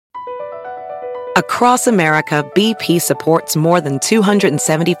Across America, BP supports more than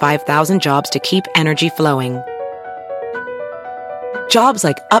 275,000 jobs to keep energy flowing. Jobs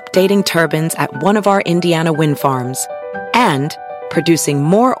like updating turbines at one of our Indiana wind farms and producing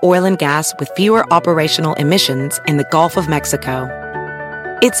more oil and gas with fewer operational emissions in the Gulf of Mexico.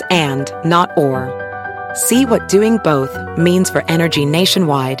 It's and, not or. See what doing both means for energy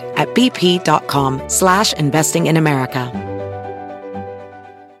nationwide at bp.com/investing in America.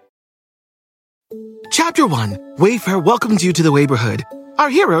 Chapter 1. Wayfair welcomes you to the neighborhood. Our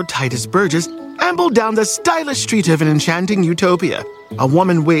hero, Titus Burgess, ambled down the stylish street of an enchanting utopia. A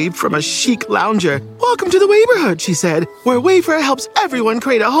woman waved from a chic lounger. "Welcome to the neighborhood," she said, "where Wayfair helps everyone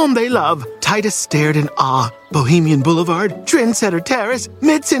create a home they love." Titus stared in awe. Bohemian Boulevard, Trendsetter Terrace,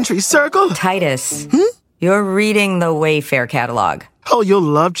 Mid-Century Circle. Titus, you're reading the Wayfair catalog. Oh, you'll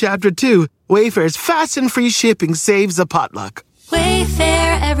love Chapter 2. Wayfair's fast and free shipping saves a potluck.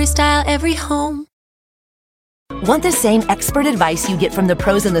 Wayfair, every style, every home. Want the same expert advice you get from the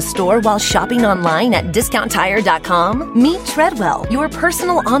pros in the store while shopping online at DiscountTire.com? Meet Treadwell, your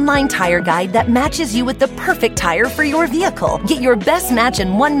personal online tire guide that matches you with the perfect tire for your vehicle. Get your best match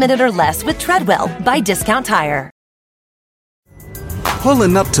in 1 minute or less with Treadwell by Discount Tire.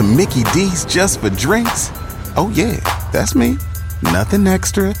 Pulling up to Mickey D's just for drinks? Oh yeah, that's me. Nothing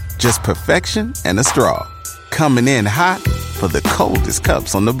extra, just perfection and a straw. Coming in hot for the coldest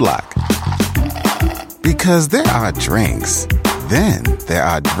cups on the block. Because there are drinks. Then there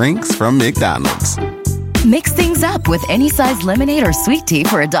are drinks from McDonald's. Mix things up with any size lemonade or sweet tea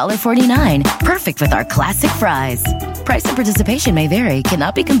for $1.49. Perfect with our classic fries. Price and participation may vary.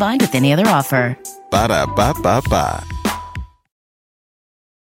 Cannot be combined with any other offer. Ba-da-ba-ba-ba.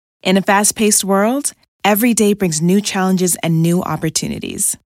 In a fast-paced world, every day brings new challenges and new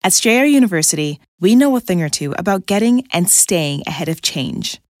opportunities. At Strayer University, we know a thing or two about getting and staying ahead of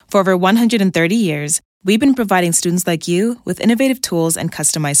change. For over 130 years, we've been providing students like you with innovative tools and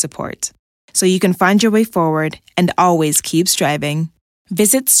customized support, so you can find your way forward and always keep striving.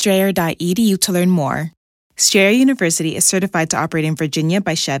 Visit strayer.edu to learn more. Strayer University is certified to operate in Virginia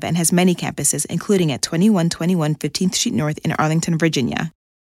by Chev and has many campuses, including at 2121 15th Street North in Arlington, Virginia.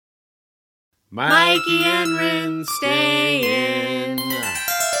 Mikey and Rin stay in.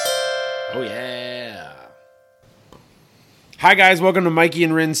 Oh, yeah. Hi, guys. Welcome to Mikey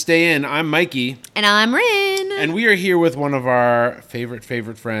and Rin Stay In. I'm Mikey. And I'm Rin. And we are here with one of our favorite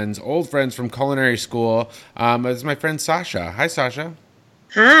friends, old friends from culinary school. It's my friend Sasha. Hi, Sasha.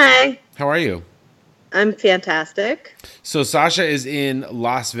 Hi. How are you? I'm fantastic. So Sasha is in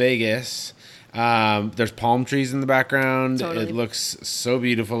Las Vegas. There's palm trees in the background. Totally. It looks so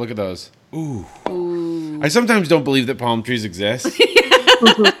beautiful. Look at those. Ooh. I sometimes don't believe that palm trees exist.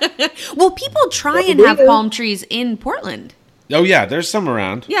 Well, people try and have palm trees in Portland. Oh, yeah. There's some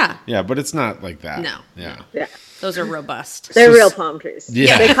around. Yeah. Yeah, but it's not like that. No. Yeah. Those are robust. They're real palm trees.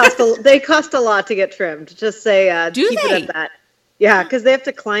 Yeah. They cost a lot to get trimmed. Just say, keep it at that. Yeah, because they have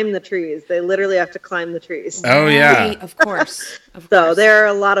to climb the trees. They literally have to climb the trees. Oh, yeah. Of course. So there are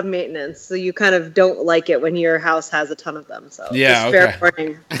a lot of maintenance. So you kind of don't like it when your house has a ton of them. So yeah, just fair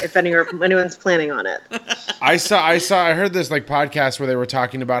warning if anyone's planning on it. I heard this podcast where they were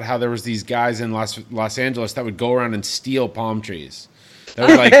talking about how there was these guys in Los Angeles that would go around and steal palm trees.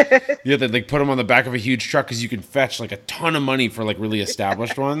 That would they'd put them on the back of a huge truck because you could fetch a ton of money for really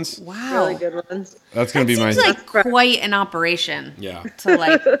established ones. Wow, really good ones. That's gonna be my. Seems quite an operation. Yeah.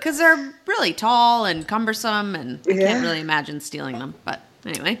 To because they're really tall and cumbersome, and I can't really imagine stealing them. But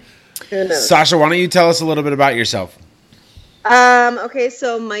anyway, Sasha, why don't you tell us a little bit about yourself? Okay,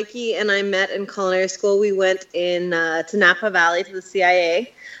 so Mikey and I met in culinary school. We went to Napa Valley to the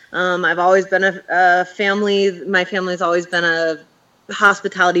CIA. I've always been a family. My family's always been a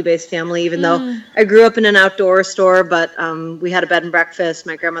hospitality-based family, even though I grew up in an outdoor store, but we had a bed and breakfast.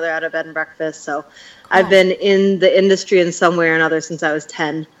 My grandmother had a bed and breakfast, so cool. I've been in the industry in some way or another since I was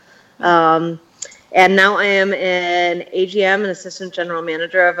 10. And now I am an AGM, an assistant general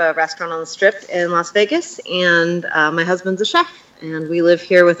manager of a restaurant on the Strip in Las Vegas, and my husband's a chef, and we live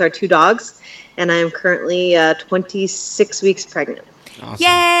here with our 2 dogs, and I am currently 26 weeks pregnant. Awesome.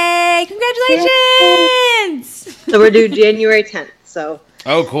 Yay! Congratulations! Yay. So we're due January 10th. So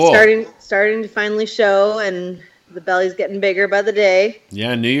cool. Starting to finally show, and the belly's getting bigger by the day.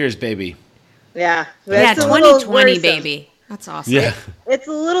 Yeah, New Year's baby. Yeah. 2020 baby. That's awesome. Yeah. It's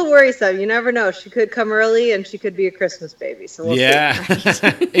a little worrisome. You never know. She could come early, and she could be a Christmas baby. So we'll see.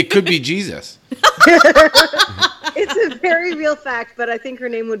 It could be Jesus. It's a very real fact, but I think her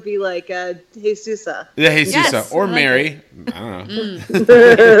name would be Jesusa. Yeah, Jesusa. Yes, or Mary. I don't know.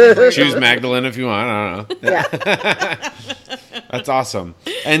 Choose Magdalene if you want. I don't know. Yeah. That's awesome.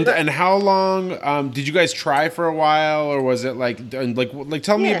 And how long did you guys try for a while, or was it like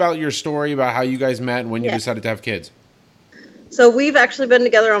tell me about your story about how you guys met and when you decided to have kids? So we've actually been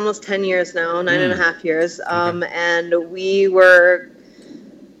together almost 10 years now, 9.5 years. And we were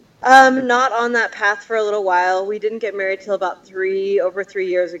not on that path for a little while. We didn't get married till about over 3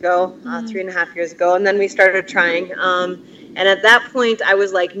 years ago, 3.5 years ago. And then we started trying. And at that point, I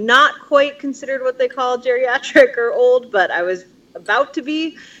was like not quite considered what they call geriatric or old, but I was about to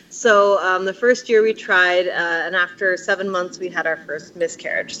be. So the first year we tried, and after 7 months, we had our first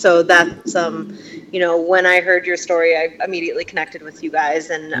miscarriage. So that's, when I heard your story, I immediately connected with you guys.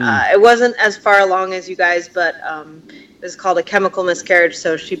 And it wasn't as far along as you guys, but it was called a chemical miscarriage.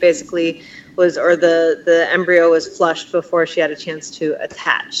 So she basically the embryo was flushed before she had a chance to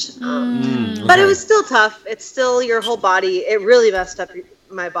attach. But it was still tough. It's still your whole body. It really messed up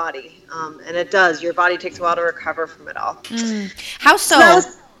my body. And it does. Your body takes a while to recover from it all. How so?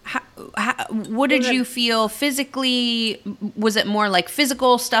 What did you feel physically? Was it more like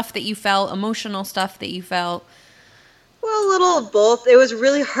physical stuff that you felt, emotional stuff that you felt? Well, a little of both. It was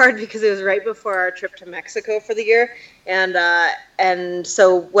really hard because it was right before our trip to Mexico for the year. And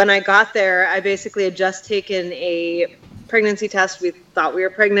so when I got there, I basically had just taken a pregnancy test. We thought we were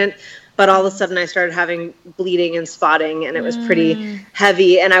pregnant, but all of a sudden I started having bleeding and spotting, and it was pretty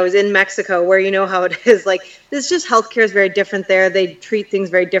heavy. And I was in Mexico, where you know how it is. Like, this just healthcare is very different there. They treat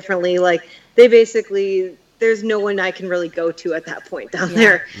things very differently. Like, they basically, there's no one I can really go to at that point down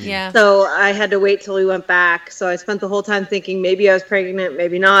there. Yeah. So I had to wait till we went back. So I spent the whole time thinking maybe I was pregnant,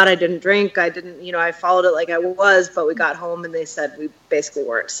 maybe not. I didn't drink. I didn't, I followed it like I was, but we got home and they said we basically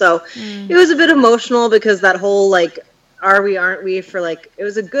weren't. So it was a bit emotional because that whole like, are we, aren't we, for like, it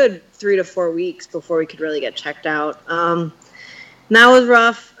was a good 3 to 4 weeks before we could really get checked out. And that was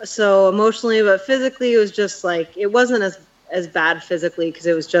rough. So emotionally, but physically it was just like, it wasn't as bad physically because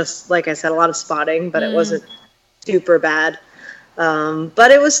it was just, like I said, a lot of spotting, but it wasn't super bad. But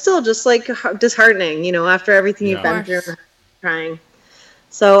it was still just like disheartening, after everything you've been through trying.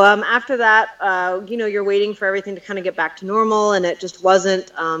 So after that, you're waiting for everything to kind of get back to normal, and it just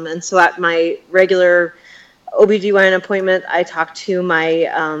wasn't. And so at my regular OBGYN appointment, I talked to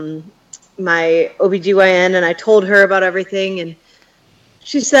my my OBGYN, and I told her about everything, and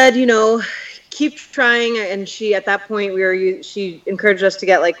she said, keep trying. And she, at that point, she encouraged us to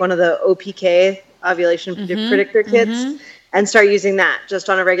get like one of the OPK, ovulation predictor kits, and start using that just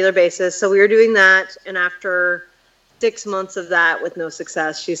on a regular basis. So we were doing that, and after 6 months of that with no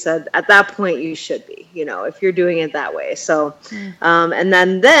success, she said, at that point you should be, if you're doing it that way. So and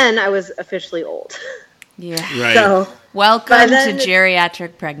then I was officially old. Yeah. Right. So welcome to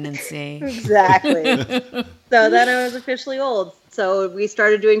geriatric pregnancy. Exactly. So then I was officially old. So we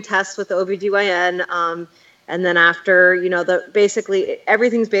started doing tests with the OBGYN. And then after, basically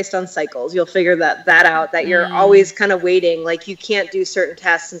everything's based on cycles. You'll figure that out, that you're always kind of waiting. Like, you can't do certain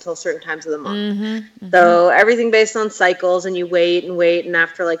tests until certain times of the month. So everything based on cycles, and you wait and wait. And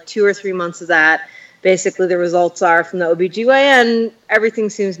after like 2 or 3 months of that, basically the results are from the OBGYN, everything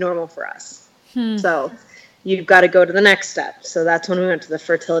seems normal for us. So you've got to go to the next step. So that's when we went to the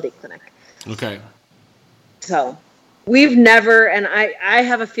fertility clinic. Okay. So we've never, and I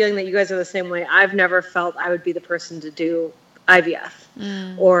have a feeling that you guys are the same way. I've never felt I would be the person to do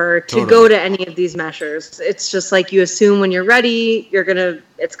IVF or to go to any of these measures. It's just like you assume when you're ready,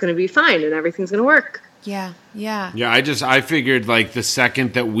 it's gonna be fine and everything's gonna work. Yeah. I figured like the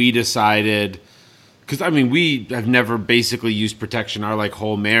second that we decided, because we have never basically used protection our like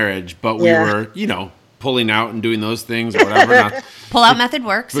whole marriage, but we were, pulling out and doing those things or whatever. Pull-out method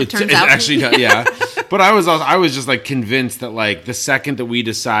works, it turns out. Actually, yeah. But I was just like convinced that like the second that we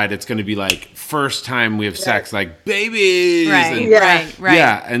decide it's going to be like first time we have sex, like babies. Right.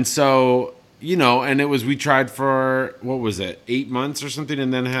 Yeah. And so, and we tried for, what was it, 8 months or something,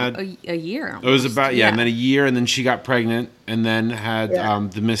 and then had a year. Almost. It was about, and then a year, and then she got pregnant and then had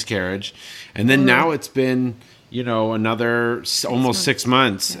the miscarriage. And then now it's been, another almost 6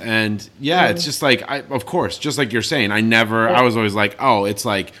 months. And it's just like, of course, just like you're saying, I was always like, oh, it's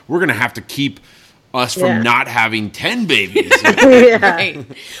like, we're going to have to keep us from not having 10 babies. Right.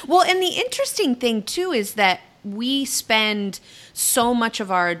 Well, and the interesting thing too is that we spend so much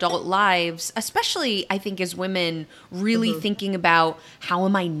of our adult lives, especially I think as women, really thinking about how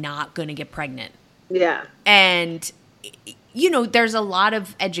am I not going to get pregnant? Yeah. And there's a lot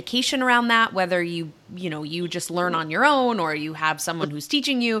of education around that, whether you just learn on your own or you have someone who's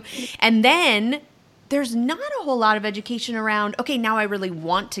teaching you. And then there's not a whole lot of education around, okay, now I really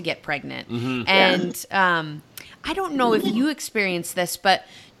want to get pregnant. And I don't know if you experience this, but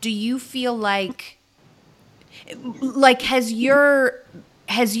do you feel like Like, has your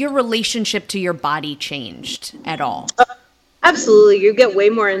relationship to your body changed at all? Absolutely. You get way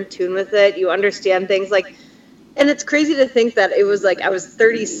more in tune with it. You understand things like, and it's crazy to think that it was like I was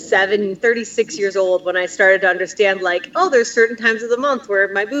 37, 36 years old when I started to understand, like, oh, there's certain times of the month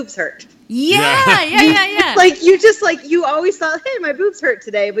where my boobs hurt. Yeah. Like, you just, like, you always thought, hey, my boobs hurt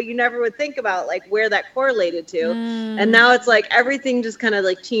today, but you never would think about, like, where that correlated to. And now it's like everything just kind of,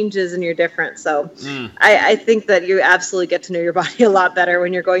 like, changes and you're different. So I think that you absolutely get to know your body a lot better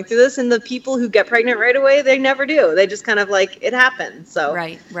when you're going through this. And the people who get pregnant right away, they never do. They just kind of, like, it happens. So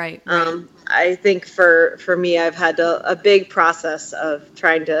Right. I think for me, I've had a big process of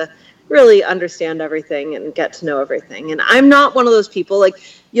trying to really understand everything and get to know everything. And I'm not one of those people, like,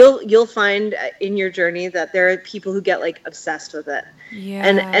 you'll find in your journey that there are people who get, like, obsessed with it. Yeah.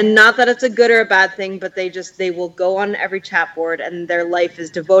 And not that it's a good or a bad thing, but they will go on every chat board and their life is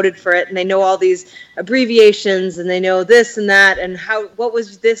devoted for it. And they know all these abbreviations and they know this and that and what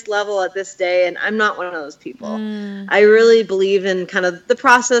was this level at this day. And I'm not one of those people. I really believe in kind of the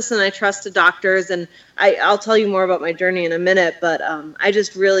process and I trust the doctors. And I'll tell you more about my journey in a minute, but I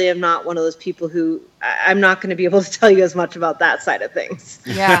just really am not one of those people who I'm not going to be able to tell you as much about that side of things.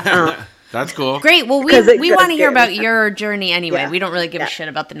 Yeah. That's cool. Great. Well, we want to hear about your journey anyway. We don't really give a shit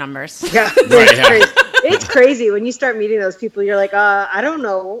about the numbers. Yeah. It's crazy. When you start meeting those people, you're like, I don't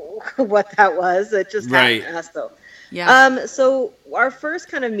know what that was. It just happened to us, though. Yeah. So our first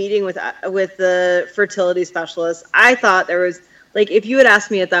kind of meeting with the fertility specialist, I thought there was, like, if you had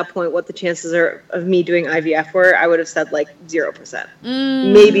asked me at that point what the chances are of me doing IVF were, I would have said, like, 0%,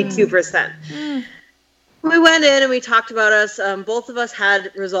 maybe 2%. We went in and we talked about us. Both of us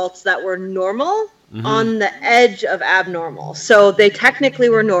had results that were normal on the edge of abnormal. So they technically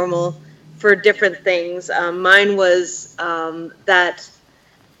were normal for different things. Mine was that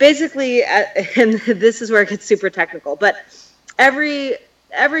basically, and this is where it gets super technical, but every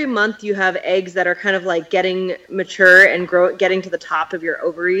month you have eggs that are kind of like getting mature and getting to the top of your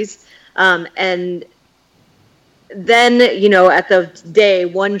ovaries. And then, at the day,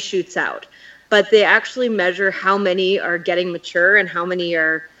 one shoots out. But they actually measure how many are getting mature and how many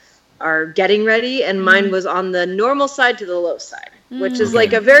are getting ready. And mine was on the normal side to the low side, which is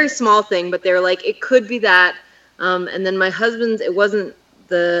like a very small thing. But they're like, it could be that. And then my husband's, it wasn't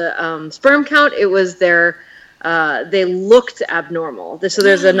the sperm count. It was they looked abnormal. So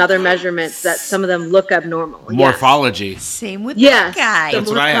there's another measurement that some of them look abnormal. Morphology. Same with that guy. The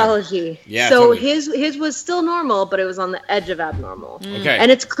morphology. Yeah, so totally. his was still normal, but it was on the edge of abnormal. Okay.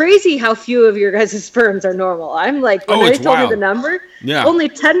 And it's crazy how few of your guys' sperms are normal. I'm like, when they told me the number, only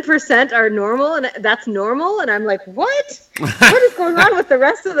 10% are normal, and that's normal. And I'm like, what? What is going on with the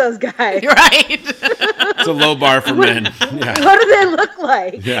rest of those guys? Right. It's a low bar for men. Yeah. What do they look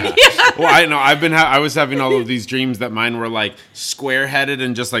like? Yeah. Well, I know. I was having all of these dreams that mine were like square-headed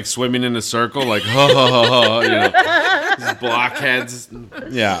and just like swimming in a circle, like these blockheads.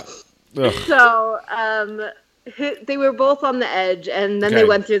 Yeah. Ugh. So they were both on the edge, and then they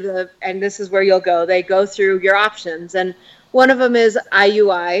went through and this is where you'll go. They go through your options, and one of them is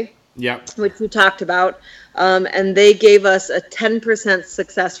IUI, which we talked about, and they gave us a 10%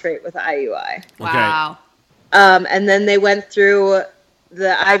 success rate with IUI. Wow. And then they went through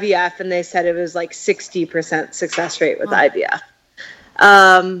the IVF, and they said it was like 60% success rate with IVF.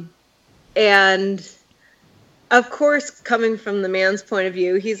 And of course, coming from the man's point of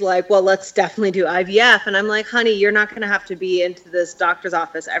view, he's like, well, let's definitely do IVF. And I'm like, honey, you're not going to have to be into this doctor's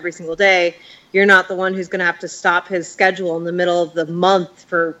office every single day. You're not the one who's going to have to stop his schedule in the middle of the month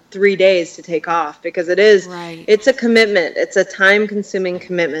for 3 days to take off, because it's a commitment. It's a time-consuming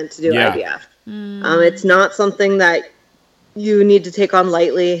commitment to do IVF. It's not something that you need to take on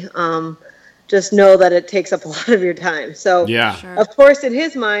lightly. Just know that it takes up a lot of your time. So, of course, in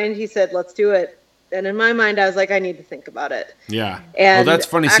his mind, he said, let's do it. And in my mind, I was like, I need to think about it. Yeah. And well, that's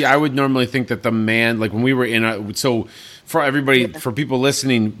funny. See, I would normally think that the man, like when we were so for everybody, for people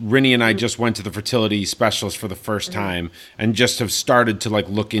listening, Rinny and I just went to the fertility specialist for the first time and just have started to like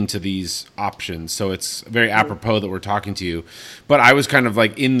look into these options. So it's very apropos that we're talking to you. But I was kind of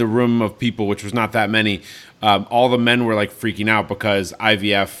like in the room of people, which was not that many. All the men were like freaking out because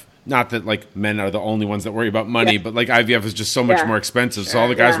IVF, not that like men are the only ones that worry about money, but like IVF is just so much more expensive. So all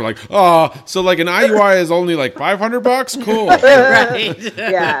the guys were like, oh, so like an IUI is only like $500? Cool. Right.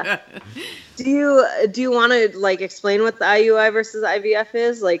 Yeah. Do you want to like explain what the IUI versus IVF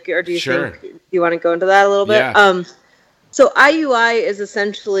is? Like, or do you think you want to go into that a little bit? Yeah. So IUI is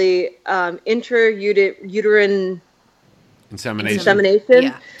essentially intrauterine insemination.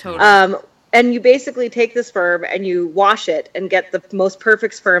 Yeah, totally. And you basically take the sperm and you wash it and get the most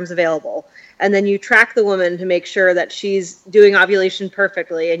perfect sperms available. and then you track the woman to make sure that she's doing ovulation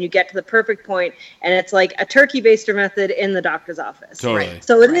perfectly, and you get to the perfect point, and it's like a turkey baster method in the doctor's office. Totally. Right.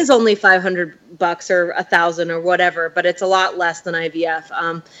 So it is only $500 or $1,000 or whatever, but it's a lot less than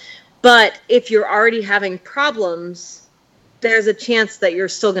IVF. But if you're already having problems, there's a chance that you're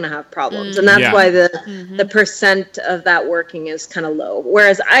still going to have problems. And that's why the percent of that working is kind of low.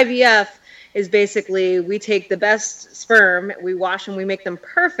 Whereas IVF is basically, we take the best sperm, we wash them, we make them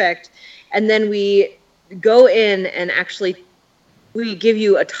perfect, and then we go in and actually we give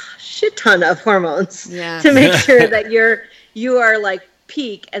you a shit ton of hormones to make sure that you are like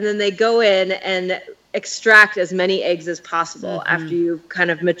peak, and then they go in and extract as many eggs as possible after you've kind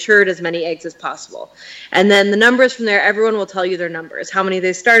of matured as many eggs as possible. And then the numbers from there, everyone will tell you their numbers, how many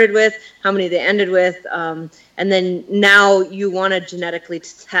they started with, how many they ended with. And then now you want to genetically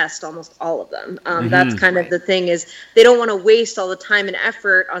test almost all of them. That's kind of the thing, is they don't want to waste all the time and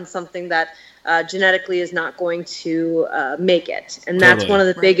effort on something that genetically is not going to make it. And that's one of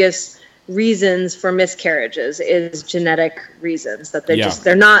the biggest reasons for miscarriages, is genetic reasons, that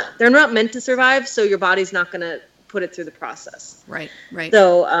they're not meant to survive, so your body's not going to put it through the process. Right.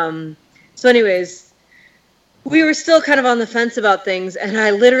 So anyways, we were still kind of on the fence about things, and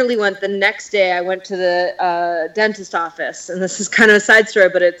I literally went the next day, I went to the dentist office, and this is kind of a side story,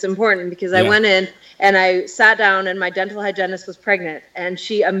 but it's important because I went in and I sat down, and my dental hygienist was pregnant, and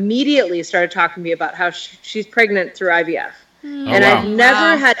she immediately started talking to me about how she's pregnant through IVF. And I've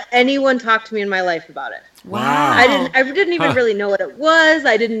never had anyone talk to me in my life about it. Wow. I didn't even really know what it was.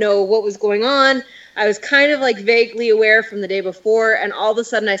 I didn't know what was going on. I was kind of like vaguely aware from the day before, and all of a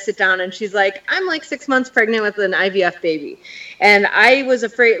sudden I sit down and she's like, I'm like 6 months pregnant with an IVF baby. And I was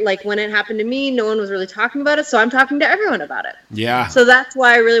afraid, like when it happened to me, no one was really talking about it, so I'm talking to everyone about it. Yeah. So that's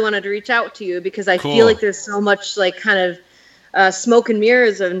why I really wanted to reach out to you, because I feel like there's so much like kind of smoke and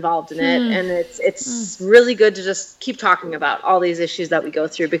mirrors involved in it, and it's really good to just keep talking about all these issues that we go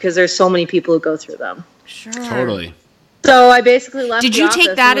through, because there's so many people who go through them. Sure. Totally. So I basically left. Did you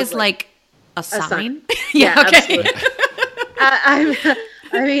take that as like a sign? Yeah, okay.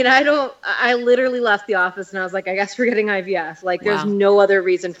 Absolutely. I literally left the office and I was like, I guess we're getting IVF. Like, there's no other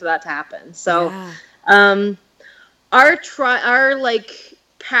reason for that to happen. So, our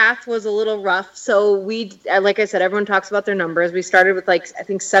path was a little rough. So we, like I said, everyone talks about their numbers. We started with like, I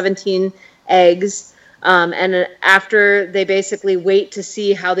think 17 eggs. And after, they basically wait to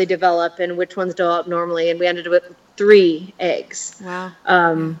see how they develop and which ones develop normally. And we ended with 3 eggs.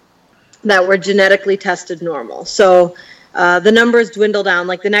 Wow. That were genetically tested normal. So the numbers dwindle down.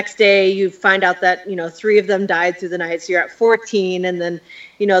 Like the next day you find out that, 3 of them died through the night. So you're at 14. And then,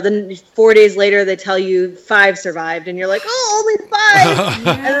 then 4 days later they tell you 5 survived. And you're like, oh, only 5.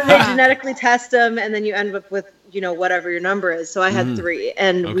 And then they genetically test them. And then you end up with, whatever your number is. So I had 3.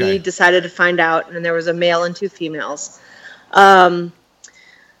 And we decided to find out. And there was a male and 2 females.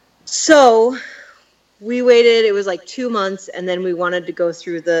 So we waited, it was like 2 months, and then we wanted to go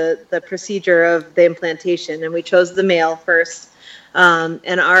through the procedure of the implantation, and we chose the male first. And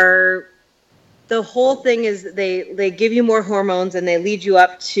the whole thing is they give you more hormones, and they lead you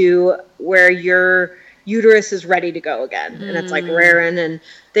up to where your uterus is ready to go again. And it's like raring, and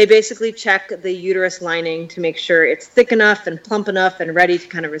they basically check the uterus lining to make sure it's thick enough and plump enough and ready to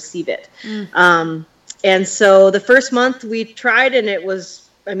kind of receive it. And so the first month we tried, and it was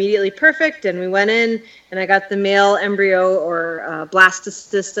immediately perfect, and we went in, and I got the male embryo, or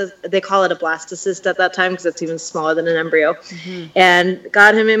blastocyst. They call it a blastocyst at that time because it's even smaller than an embryo, and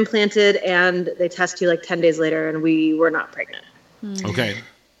got him implanted, and they test you like 10 days later, and we were not pregnant. Okay.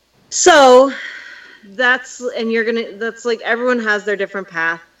 So that's like, everyone has their different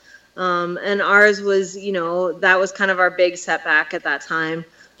path, and ours was, that was kind of our big setback at that time,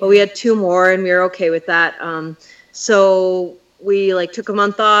 but we had 2 more, and we were okay with that. So we took a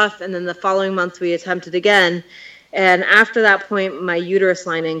month off, and then the following month we attempted again. And after that point, my uterus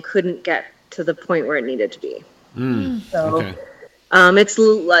lining couldn't get to the point where it needed to be. So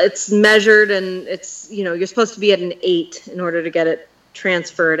it's measured, and it's, you're supposed to be at an 8 in order to get it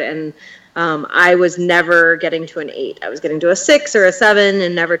transferred. And I was never getting to an 8. I was getting to a 6 or a 7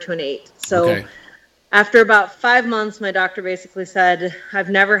 and never to an 8. So after about 5 months, my doctor basically said, I've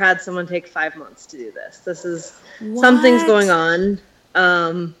never had someone take 5 months to do this. This is something's going on,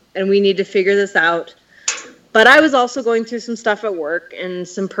 and we need to figure this out. But I was also going through some stuff at work and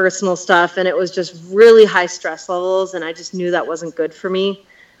some personal stuff, and it was just really high stress levels, and I just knew that wasn't good for me.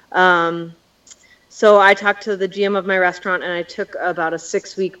 So I talked to the GM of my restaurant, and I took about a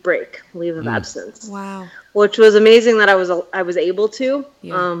 6-week break, leave of absence. Wow. Which was amazing that I was able to.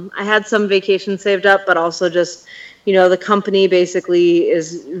 I had some vacation saved up, but also just, the company basically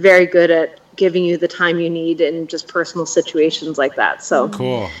is very good at giving you the time you need in just personal situations like that. So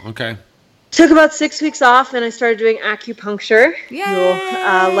cool. Okay. Took about 6 weeks off, and I started doing acupuncture. Yay!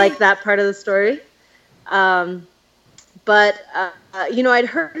 You'll like that part of the story. But I'd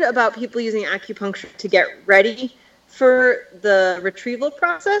heard about people using acupuncture to get ready for the retrieval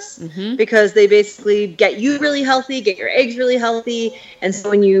process, because they basically get you really healthy, get your eggs really healthy, and so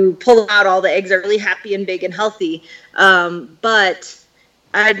when you pull them out, all the eggs are really happy and big and healthy. But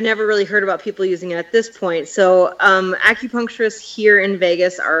I'd never really heard about people using it at this point. So acupuncturists here in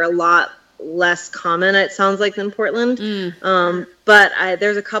Vegas are a lot less common, it sounds like, than Portland. But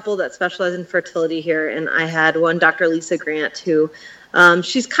there's a couple that specialize in fertility here, and I had one, Dr. Lisa Grant, who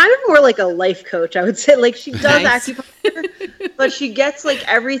she's kind of more like a life coach, I would say. Like, she does acupuncture, but she gets like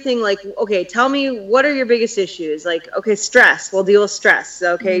everything, like, okay, tell me, what are your biggest issues? Like, okay, stress, we'll deal with stress.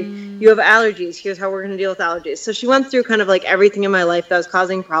 Okay, you have allergies, here's how we're going to deal with allergies. So she went through kind of like everything in my life that was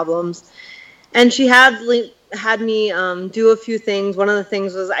causing problems, and she had me do a few things. One of the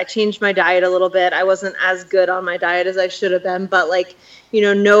things was I changed my diet a little bit. I wasn't as good on my diet as I should have been, but like,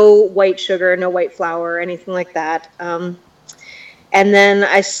 no white sugar, no white flour, anything like that. And then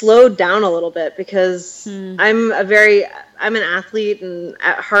I slowed down a little bit because I'm an athlete, and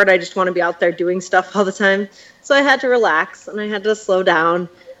at heart I just want to be out there doing stuff all the time. So I had to relax and I had to slow down.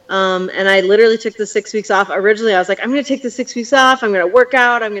 And I literally took the 6 weeks off. Originally I was like, I'm going to take the 6 weeks off. I'm going to work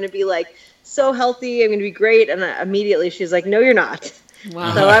out. I'm going to be like so healthy. I'm going to be great. And immediately she's like, no, you're not.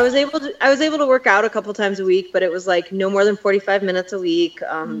 Wow. So I was able to work out a couple times a week, but it was like no more than 45 minutes a week.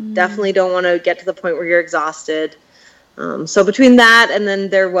 Definitely don't want to get to the point where you're exhausted. So between that, and then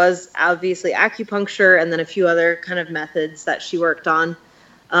there was obviously acupuncture, and then a few other kind of methods that she worked on.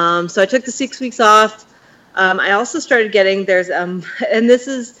 So I took the 6 weeks off. I also started getting, and this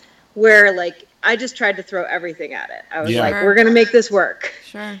is where like I just tried to throw everything at it. I was like, we're going to make this work.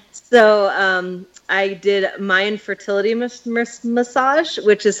 Sure. So I did Mayan fertility massage,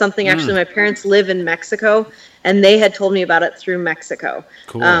 which is something actually my parents live in Mexico, and they had told me about it through Mexico.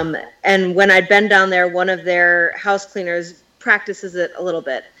 Cool. And when I'd been down there, one of their house cleaners practices it a little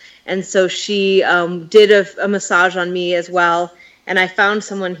bit. And so she did a massage on me as well. And I found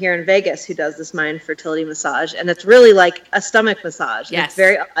someone here in Vegas who does this Mayan fertility massage, and it's really like a stomach massage. Yes. It's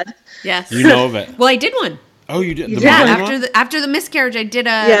very odd. Yes. You know of it. Well, I did one. Oh, you did? After the miscarriage, I did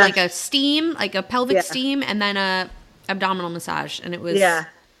like a steam, like a pelvic steam, and then a abdominal massage, and it was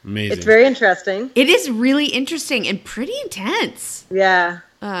amazing. It's very interesting. It is really interesting and pretty intense. Yeah.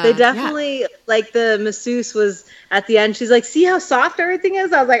 They definitely, like, the masseuse was at the end, she's like, see how soft everything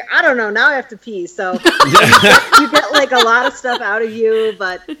is? I was like, I don't know, now I have to pee. So you get like a lot of stuff out of you,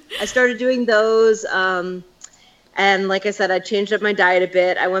 but I started doing those. And like I said, I changed up my diet a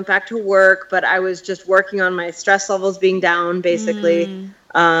bit. I went back to work, but I was just working on my stress levels being down, basically.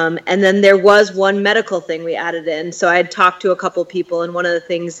 And then there was one medical thing we added in. So I had talked to a couple people, and one of the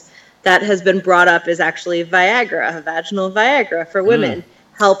things that has been brought up is actually Viagra, vaginal Viagra for women.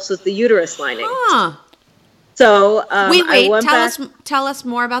 Helps with the uterus lining. So wait, tell us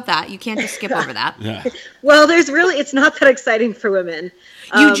more about that. You can't just skip over that. Yeah. Well, it's not that exciting for women.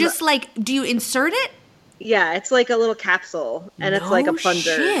 You just do you insert it? Yeah, it's like a little capsule, and it's like a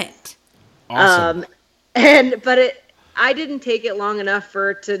plunger. Shit. Awesome. I didn't take it long enough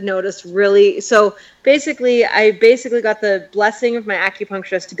for it to notice really. So basically, I got the blessing of my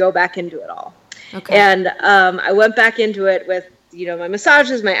acupuncturist to go back into it all. Okay. And I went back into it with, my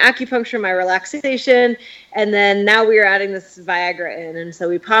massages, my acupuncture, my relaxation, and then now we were adding this Viagra in. And so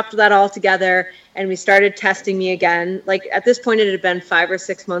we popped that all together, and we started testing me again. Like, at this point, it had been 5 or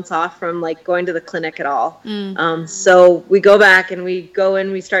 6 months off from, like, going to the clinic at all. So we go back, and we go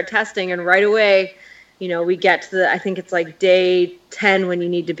in, we start testing, and right away, we get to I think it's like day 10 when you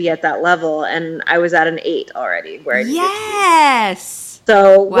need to be at that level, and I was at an 8 already. Where I needed to be.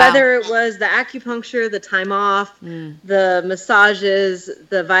 So whether it was the acupuncture, the time off, the massages,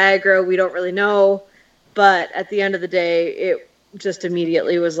 the Viagra, we don't really know. But at the end of the day, it just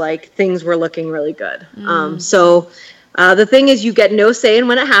immediately was like things were looking really good. So the thing is, you get no say in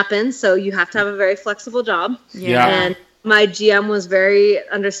when it happens. So you have to have a very flexible job. Yeah. And my GM was very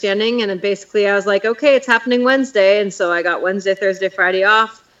understanding. And then basically I was like, okay, it's happening Wednesday. And so I got Wednesday, Thursday, Friday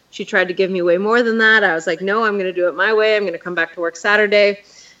off. She tried to give me way more than that. I was like, no, I'm going to do it my way. I'm going to come back to work Saturday.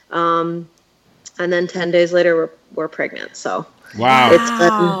 And then 10 days later, we're pregnant. So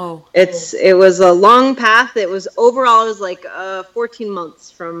wow, it was a long path. It was like 14 months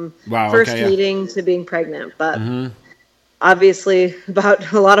from first meeting to being pregnant. But obviously,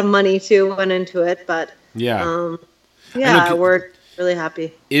 about a lot of money too went into it. But we're really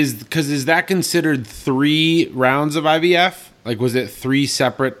happy. Is that considered 3 rounds of IVF? Like, was it 3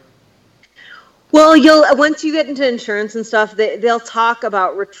 separate? Well, once you get into insurance and stuff, they'll talk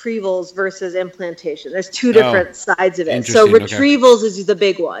about retrievals versus implantation. There's two different sides of it. So retrievals is the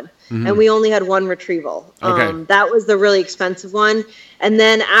big one, and we only had one retrieval. That was the really expensive one. And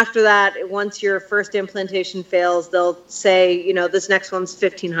then after that, once your first implantation fails, they'll say, this next one's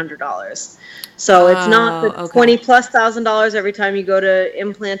 $1,500. So it's not the $20,000+ every time you go to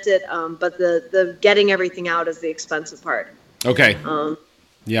implant it, but the getting everything out is the expensive part. Okay.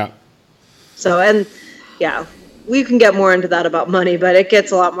 Yeah. So, we can get more into that about money, but it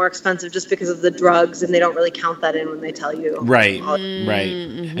gets a lot more expensive just because of the drugs, and they don't really count that in when they tell you. Right.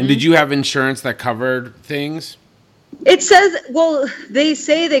 And did you have insurance that covered things? It says, they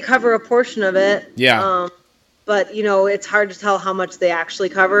say they cover a portion of it. Yeah. But, it's hard to tell how much they actually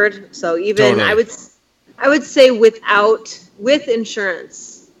covered. So even I would say with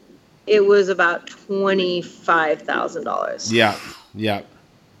insurance, it was about $25,000. Yeah.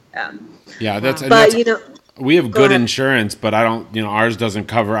 That's. But we have good insurance, but I don't. Ours doesn't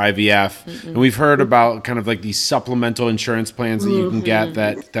cover IVF, and we've heard about kind of like these supplemental insurance plans that you can get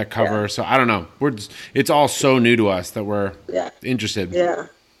that cover. So I don't know. It's all so new to us that we're interested.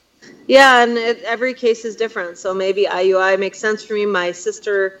 Yeah, and every case is different. So maybe IUI makes sense for me. My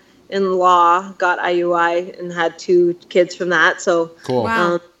sister-in-law got IUI and had 2 kids from that. So cool.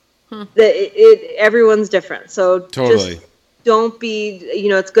 Everyone's different. So totally. Just don't be,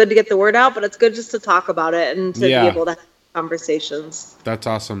 it's good to get the word out, but it's good just to talk about it and to be able to have conversations. That's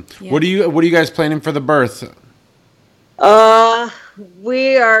awesome. Yeah. What are you guys planning for the birth?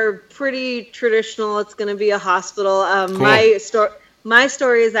 We are pretty traditional. It's going to be a hospital. Cool. My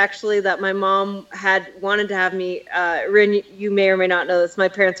story is actually that my mom wanted to have me, Rin, you may or may not know this, my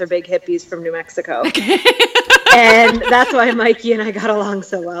parents are big hippies from New Mexico. And that's why Mikey and I got along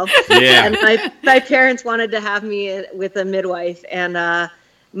so well. Yeah. And my parents wanted to have me with a midwife. And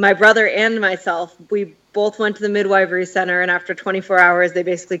my brother and myself, we both went to the midwifery center. And after 24 hours, they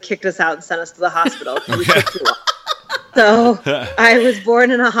basically kicked us out and sent us to the hospital. So I was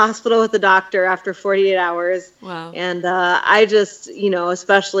born in a hospital with a doctor after 48 hours. Wow. And I just,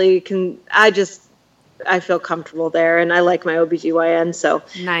 I feel comfortable there, and I like my OBGYN. So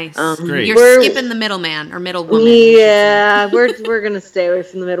nice. Great. You're skipping the middleman or middle woman. Yeah, we're gonna stay away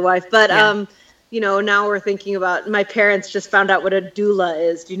from the midwife. But now we're thinking about, my parents just found out what a doula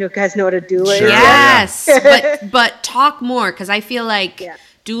is. Do you guys know what a doula is? Yes, but talk more, because I feel like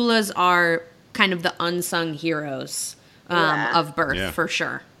doulas are kind of the unsung heroes of birth for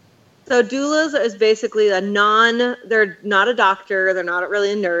sure. So doulas is basically they're not a doctor, they're not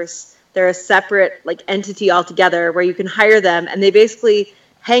really a nurse. They're a separate entity altogether where you can hire them, and they basically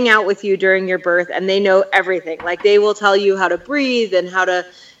hang out with you during your birth, and they know everything. They will tell you how to breathe and how to,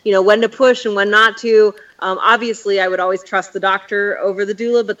 when to push and when not to. Obviously, I would always trust the doctor over the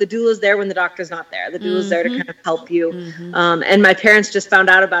doula, but the doula's there when the doctor's not there. The doula's there to kind of help you. And my parents just found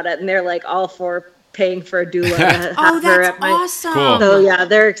out about it, and they're all for paying for a doula. That's awesome. Cool. So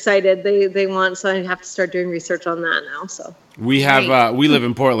they're excited. They want, so I have to start doing research on that now. So we have we live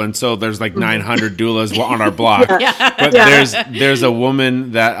in Portland, so there's 900 doulas on our block. But there's a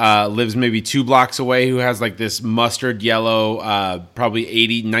woman that lives maybe 2 blocks away who has this mustard yellow, probably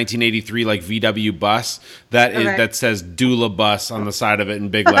 1983 VW bus that says doula bus on the side of it in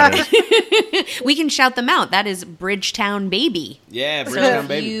big letters. We can shout them out. That is Bridgetown Baby. Yeah, Bridgetown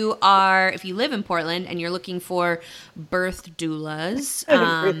Baby. If you live in Portland and you're looking for birth doulas,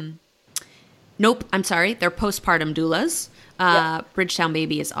 nope, I'm sorry, they're postpartum doulas. Bridgetown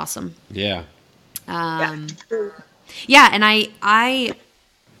Baby is awesome. Yeah. And I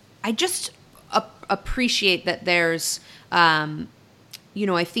just appreciate that there's, I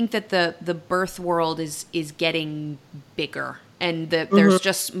think that the birth world is getting bigger, and that there's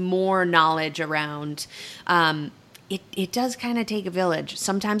just more knowledge around. It does kind of take a village.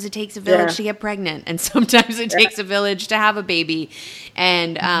 Sometimes it takes a village to get pregnant, and sometimes it takes a village to have a baby.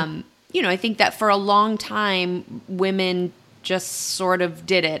 And, I think that for a long time, women just sort of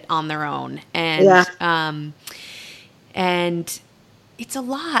did it on their own. And, and it's a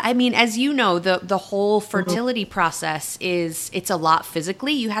lot. I mean, as you know, the whole fertility process it's a lot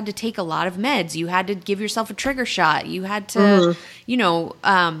physically. You had to take a lot of meds. You had to give yourself a trigger shot. You had to,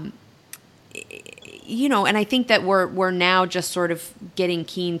 and I think that we're now just sort of getting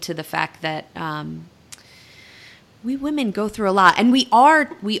keen to the fact that we women go through a lot, and we are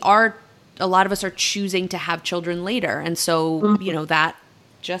a lot of us are choosing to have children later, and so that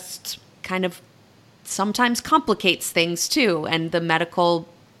just kind of sometimes complicates things too, and the medical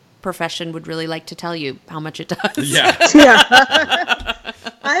profession would really like to tell you how much it does.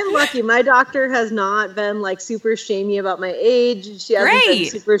 I I'm lucky. My doctor has not been like super shamey about my age. She hasn't been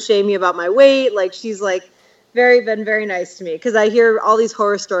super shamey about my weight. Like she's like been very nice to me, because I hear all these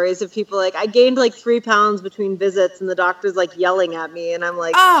horror stories of people like, I gained like 3 pounds between visits and the doctor's like yelling at me, and I'm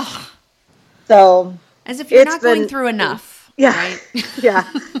like, so as if you're not going through enough. Yeah. Right?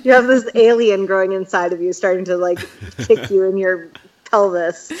 Yeah. You have this alien growing inside of you starting to like kick you in your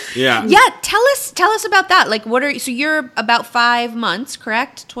pelvis. Yeah. Yeah. Tell us about that. Like, so you're about 5 months,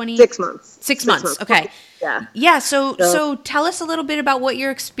 correct? 6 months. 6 months. Okay. Yeah. Yeah. So tell us a little bit about what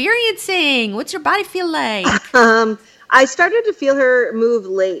you're experiencing. What's your body feel like? I started to feel her move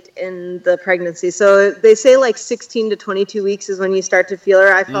late in the pregnancy. So they say like 16 to 22 weeks is when you start to feel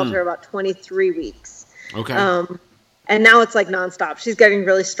her. I felt her about 23 weeks. Okay. And now it's like nonstop. She's getting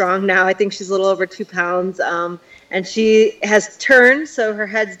really strong now. I think she's a little over 2 pounds. And she has turned, so her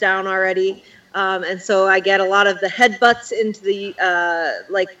head's down already. And so I get a lot of the head butts into the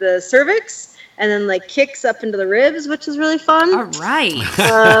like the cervix, and then like kicks up into the ribs, which is really fun. All right.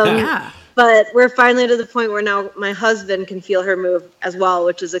 Yeah. But we're finally to the point where now my husband can feel her move as well,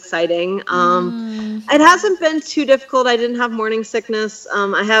 which is exciting. It hasn't been too difficult. I didn't have morning sickness.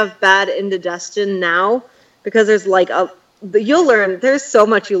 I have bad indigestion now, because there's like you'll learn, there's so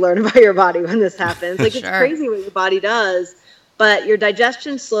much you learn about your body when this happens. Like it's crazy what your body does, but your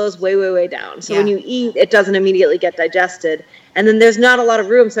digestion slows way, way, way down. So when you eat, it doesn't immediately get digested. And then there's not a lot of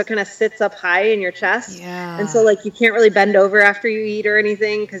room, so it kind of sits up high in your chest. Yeah. And so like you can't really bend over after you eat or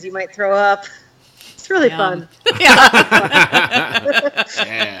anything, because you might throw up. It's really fun. Yeah.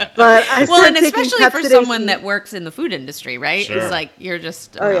 But and especially for someone that works in the food industry, right? Sure. It's like you're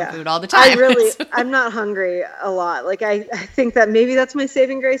just around food all the time. I'm not hungry a lot. Like I think that maybe that's my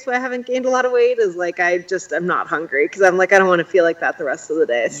saving grace why I haven't gained a lot of weight, is like I'm not hungry, because I'm like, I don't want to feel like that the rest of the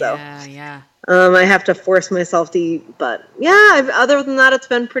day. So yeah. I have to force myself to eat, but other than that, it's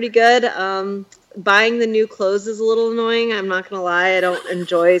been pretty good. Buying the new clothes is a little annoying. I'm not going to lie. I don't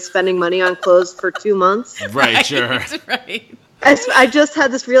enjoy spending money on clothes for 2 months. Right, sure. Right. I just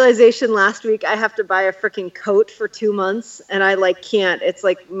had this realization last week. I have to buy a freaking coat for 2 months, and I like can't. It's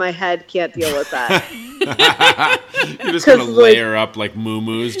like my head can't deal with that. You're just going to layer up like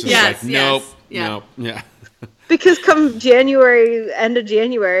moo-moos. Just nope. Yeah. Because come January, end of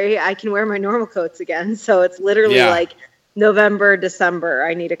January, I can wear my normal coats again. So it's literally like November, December,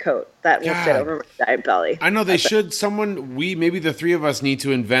 I need a coat that will fit over my giant belly. I know they should. Maybe the three of us need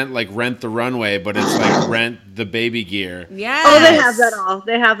to invent like Rent the Runway, but it's like Rent the Baby Gear. Yeah. Oh, they have that all.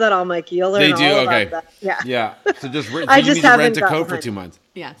 They have that all, Mikey. You'll learn all about that. Yeah. Yeah. So just you I need just to rent a coat for 2 months.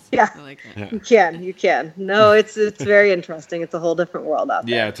 Yes. Yeah. I like that. Yeah. You can. No, it's very interesting. It's a whole different world out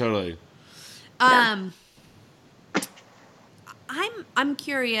there. Yeah, totally. I'm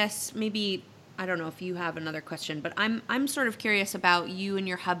curious, maybe I don't know if you have another question, but I'm sort of curious about you and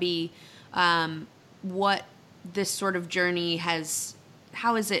your hubby, what this sort of journey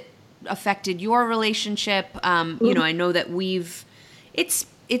how has it affected your relationship? You know, I know that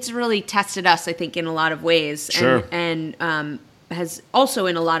it's really tested us, I think, in a lot of ways. Sure. And has also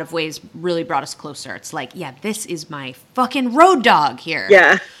in a lot of ways really brought us closer. It's like, this is my fucking road dog here.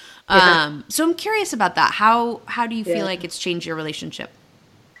 Yeah. So I'm curious about that. How do you feel like it's changed your relationship?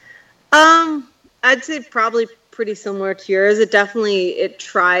 I'd say probably pretty similar to yours. It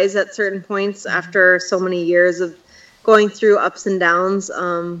tries at certain points after so many years of going through ups and downs.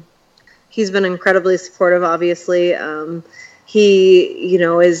 He's been incredibly supportive, obviously. He,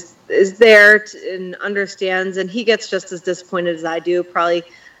 is there and understands, and he gets just as disappointed as I do. Probably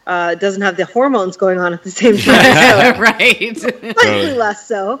doesn't have the hormones going on at the same time. So right. Slightly less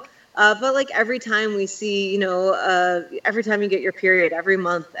so. But like every time we see, every time you get your period, every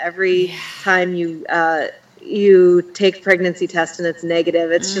month, every time you take pregnancy test and it's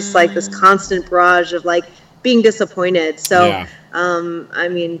negative, it's just like this constant barrage of like being disappointed. So, I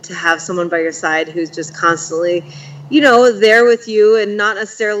mean, to have someone by your side who's just constantly, there with you and not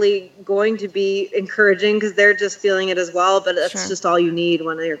necessarily going to be encouraging because they're just feeling it as well, but that's just all you need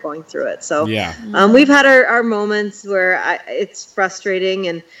when you're going through it. So we've had our moments where it's frustrating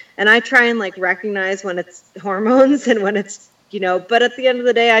and I try and like recognize when it's hormones and when it's, but at the end of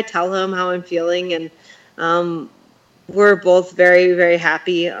the day, I tell him how I'm feeling and we're both very, very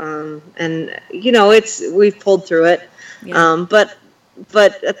happy. And we've pulled through it. Yeah.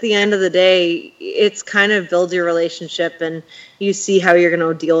 But at the end of the day, it's kind of builds your relationship and you see how you're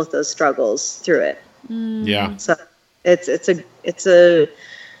going to deal with those struggles through it. Yeah. So it's a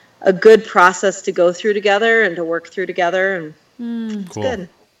good process to go through together and to work through together. And it's good.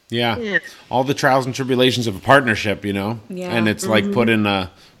 Yeah. All the trials and tribulations of a partnership, Yeah. And it's like putting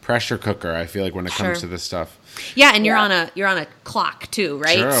a pressure cooker, I feel like, when it comes to this stuff. Yeah, and you're on a clock too,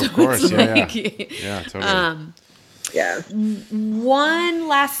 right? Sure, So of course. it's Yeah, totally. Yeah. One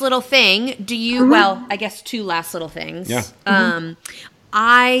last little thing. Do you? Well, I guess two last little things. Yeah.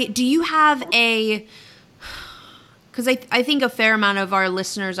 Do you have a? Because I think a fair amount of our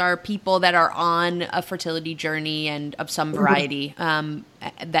listeners are people that are on a fertility journey and of some variety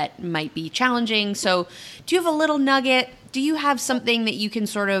that might be challenging. So do you have a little nugget? Do you have something that you can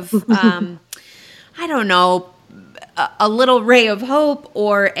sort of, I don't know, a little ray of hope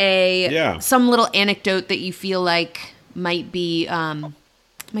or some little anecdote that you feel like might be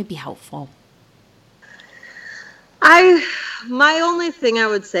helpful? My only thing I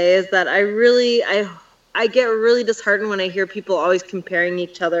would say is that I get really disheartened when I hear people always comparing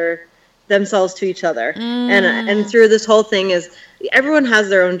themselves to each other. And through this whole thing is everyone has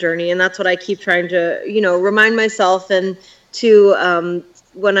their own journey, and that's what I keep trying to, remind myself and to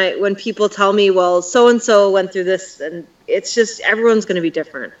when people tell me, well, so and so went through this, and it's just everyone's going to be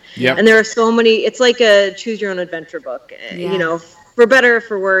different. Yep. And there are so many. It's like a choose your own adventure book. For better or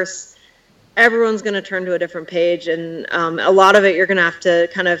for worse. Everyone's going to turn to a different page, and a lot of it you're going to have to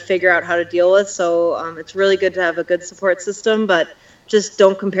kind of figure out how to deal with. So it's really good to have a good support system, but just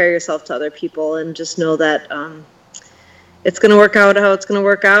don't compare yourself to other people, and just know that it's going to work out how it's going to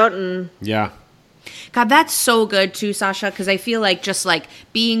work out. And yeah. God, that's so good too, Sasha, because I feel like just like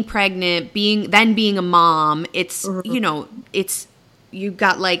being pregnant, being a mom, it's, you've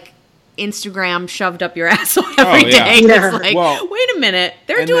got like Instagram shoved up your asshole every day. Yeah. It's like, wait a minute,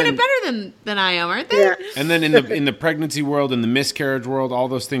 they're doing it better than I am, aren't they? Yeah. And then in the pregnancy world, in the miscarriage world, all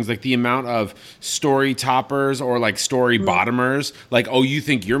those things, like the amount of story toppers or like story bottomers, like, oh, you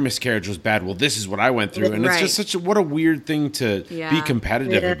think your miscarriage was bad? Well, this is what I went through, and it's just what a weird thing to be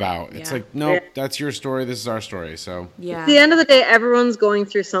competitive about. It's like, no, that's your story. This is our story. So at the end of the day, everyone's going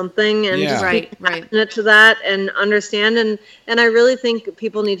through something, and just be compassionate to that and understand. And I really think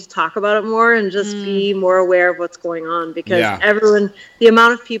people need to talk about it more and just be more aware of what's going on, because the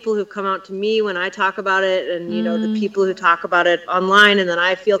amount of people who've come out to me when I talk about it, and the people who talk about it online, and then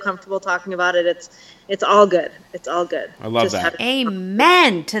I feel comfortable talking about it, it's all good. It's all good. I love that.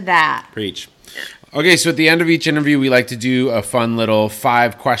 Amen to that. Preach. Okay, so at the end of each interview, we like to do a fun little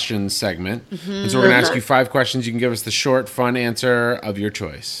 5 questions segment. And so we're going to ask you 5 questions. You can give us the short, fun answer of your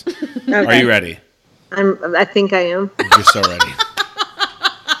choice. Okay. Are you ready? I think I am. You're so ready.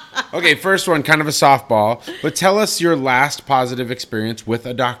 Okay, first one, kind of a softball, but tell us your last positive experience with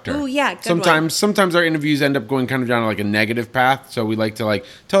a doctor. Oh, yeah, good Sometimes our interviews end up going kind of down like a negative path, so we like to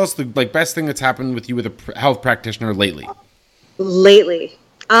tell us the best thing that's happened with you with a health practitioner lately.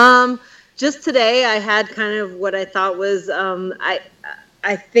 Just today I had kind of what I thought was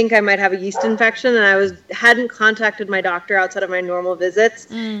I think I might have a yeast infection, and I hadn't contacted my doctor outside of my normal visits,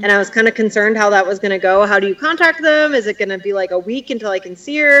 and I was kind of concerned how that was going to go. How do you contact them? Is it going to be like a week until I can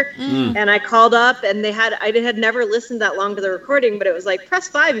see her? And I called up, and I had never listened that long to the recording, but it was like, press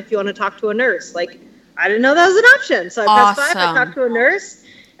 5 if you want to talk to a nurse. Like, I didn't know that was an option. So I pressed 5, I talked to a nurse,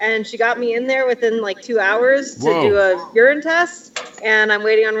 and she got me in there within like 2 hours to do a urine test, and I'm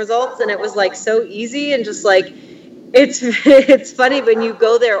waiting on results, and it was like so easy, and just like, it's funny when you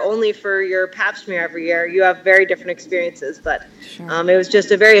go there only for your pap smear every year, you have very different experiences, but it was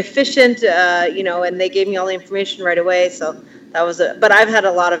just a very efficient, and they gave me all the information right away. So that was but I've had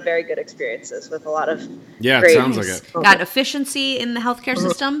a lot of very good experiences with a lot of it sounds like it. Got efficiency in the healthcare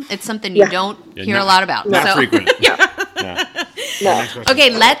system. It's something you don't hear a lot about. Not frequent. No. Okay,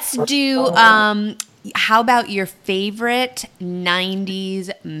 let's do, how about your favorite 90s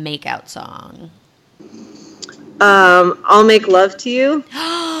makeout song? I'll Make Love to You.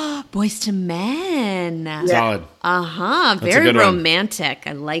 Boys to Men. Solid. Very romantic.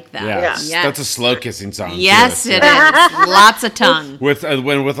 I like that. Yeah. That's a slow kissing song. Yes, it is. Lots of tongue. With a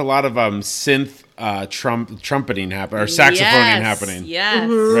lot of synth trumpeting happening, or saxophoning happening. Yes.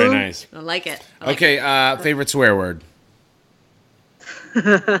 Very nice. I like it. Favorite swear word?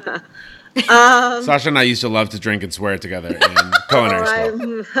 Sasha and I used to love to drink and swear together in culinary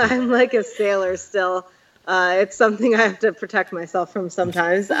school. I'm like a sailor still. It's something I have to protect myself from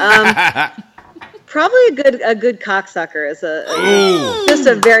sometimes. Probably a good cocksucker is just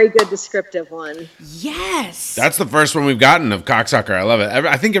a very good descriptive one. Yes. That's the first one we've gotten of cocksucker. I love it.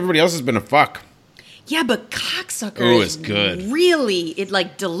 I think everybody else has been a fuck. Yeah, but cocksucker is good. Really, it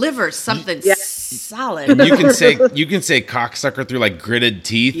like delivers something solid. And you can say cocksucker through like gritted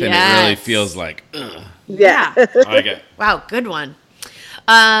teeth, and it really feels like. Ugh. Yeah. I like it. Wow, good one.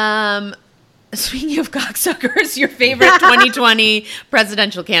 Speaking of cocksuckers, your favorite 2020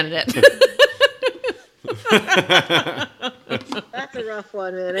 presidential candidate? That's a rough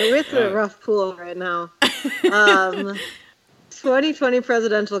one, man. And we're through a rough pool right now. 2020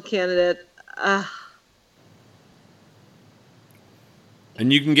 presidential candidate. And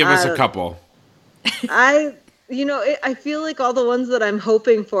you can give us a couple. I feel like all the ones that I'm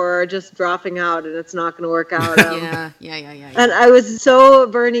hoping for are just dropping out, and it's not going to work out. Yeah. And I was so a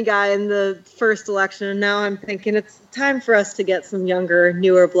Bernie guy in the first election, and now I'm thinking it's time for us to get some younger,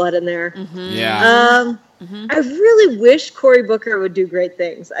 newer blood in there. Yeah. I really wish Cory Booker would do great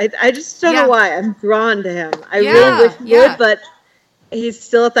things. I just don't know why. I'm drawn to him. I really wish he would, but he's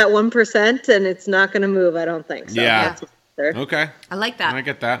still at that 1%, and it's not going to move, I don't think. So yeah. Okay. I like that. I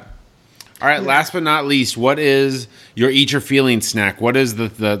get that. All right, last but not least, what is your eat your feelings snack? What is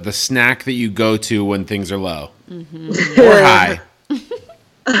the snack that you go to when things are low or high?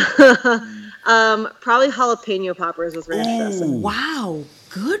 Probably jalapeno poppers with ranch dressing. Wow,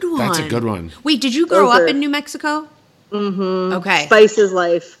 good one. That's a good one. Wait, did you grow up in New Mexico? Mm-hmm. Okay. Spice is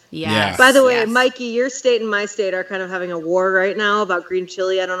life. Yes. By the way, Mikey, your state and my state are kind of having a war right now about green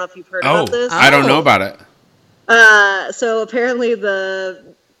chili. I don't know if you've heard about this. I don't know about it. So apparently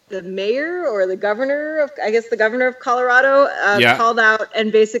the mayor or the governor of Colorado called out and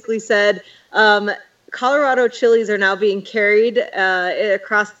basically said Colorado chilies are now being carried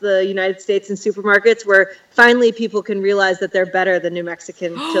across the United States in supermarkets where finally people can realize that they're better than New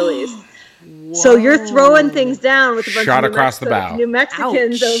Mexican chilies. So you're throwing things down with a bunch Shot of across the bow. New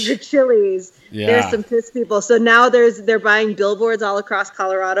Mexicans Ouch. over chilies. Yeah. There's some pissed people. So now they're buying billboards all across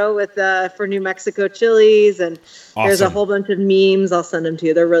Colorado with for New Mexico chilies, and there's a whole bunch of memes. I'll send them to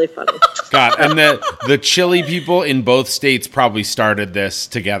you. They're really funny. God, and the chili people in both states probably started this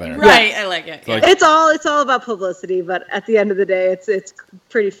together. Right, yes. I like it. Like, it's all about publicity, but at the end of the day, it's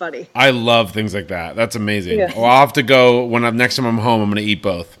pretty funny. I love things like that. That's amazing. Yeah. Well, I'll have to go next time I'm home. I'm going to eat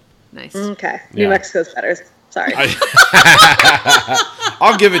both. Nice. Okay. New Mexico's better. Sorry.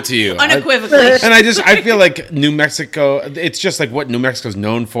 I'll give it to you. Unequivocally. I feel like New Mexico, it's just like what New Mexico's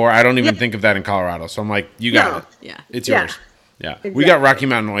known for. I don't even think of that in Colorado. So I'm like, you got it. Yeah. It's yours. Yeah. Exactly. We got Rocky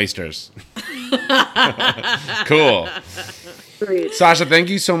Mountain oysters. Cool. Sweet. Sasha, thank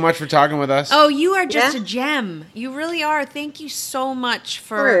you so much for talking with us. Oh, you are just a gem. You really are. Thank you so much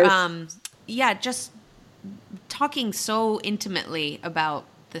for just talking so intimately about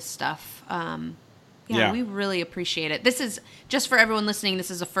this stuff. We really appreciate it. This is, just for everyone listening,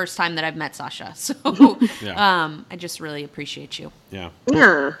 this is the first time that I've met Sasha. So I just really appreciate you. Yeah,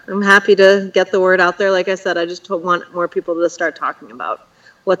 I'm happy to get the word out there. Like I said, I just want more people to start talking about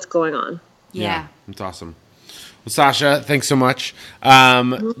what's going on. Yeah. That's awesome. Well, Sasha, thanks so much.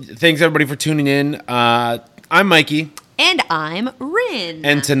 Thanks, everybody, for tuning in. I'm Mikey. And I'm Rin.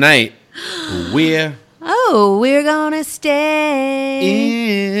 And tonight, we're gonna stay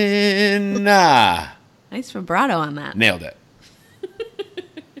in. Nice vibrato on that. Nailed it.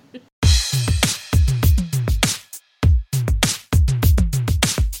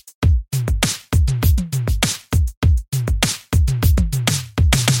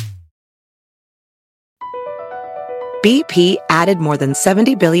 BP added more than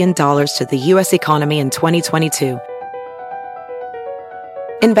 $70 billion to the U.S. economy in 2022.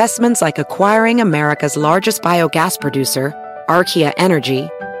 Investments like acquiring America's largest biogas producer, Archaea Energy,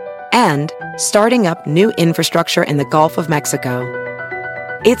 and starting up new infrastructure in the Gulf of Mexico.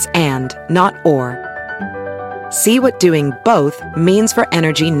 It's and, not or. See what doing both means for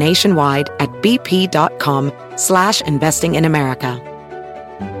energy nationwide at bp.com/investing in America.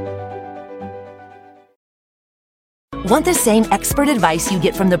 Want the same expert advice you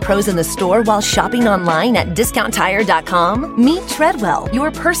get from the pros in the store while shopping online at discounttire.com? Meet Treadwell,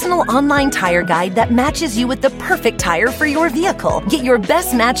 your personal online tire guide that matches you with the perfect tire for your vehicle. Get your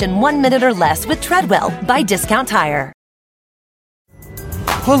best match in 1 minute or less with Treadwell by Discount Tire.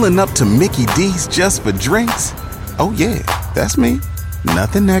 Pulling up to Mickey D's just for drinks? Oh yeah, that's me.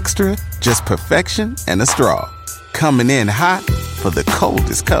 Nothing extra, just perfection and a straw. Coming in hot for the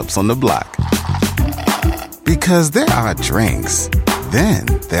coldest cups on the block. Because there are drinks. Then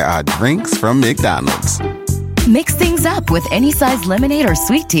there are drinks from McDonald's. Mix things up with any size lemonade or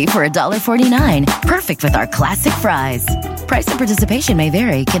sweet tea for $1.49. Perfect with our classic fries. Price and participation may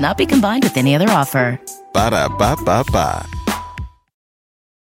vary. Cannot be combined with any other offer. Ba-da-ba-ba-ba.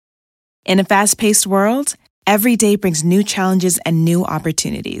 In a fast-paced world, every day brings new challenges and new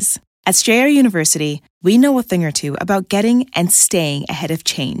opportunities. At Strayer University, we know a thing or two about getting and staying ahead of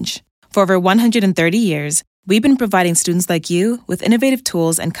change. For over 130 years, we've been providing students like you with innovative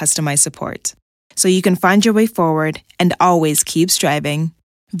tools and customized support, so you can find your way forward and always keep striving.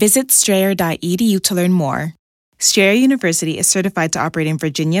 Visit strayer.edu to learn more. Strayer University is certified to operate in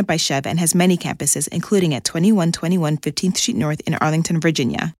Virginia by Chev and has many campuses, including at 2121 15th Street North in Arlington,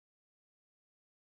 Virginia.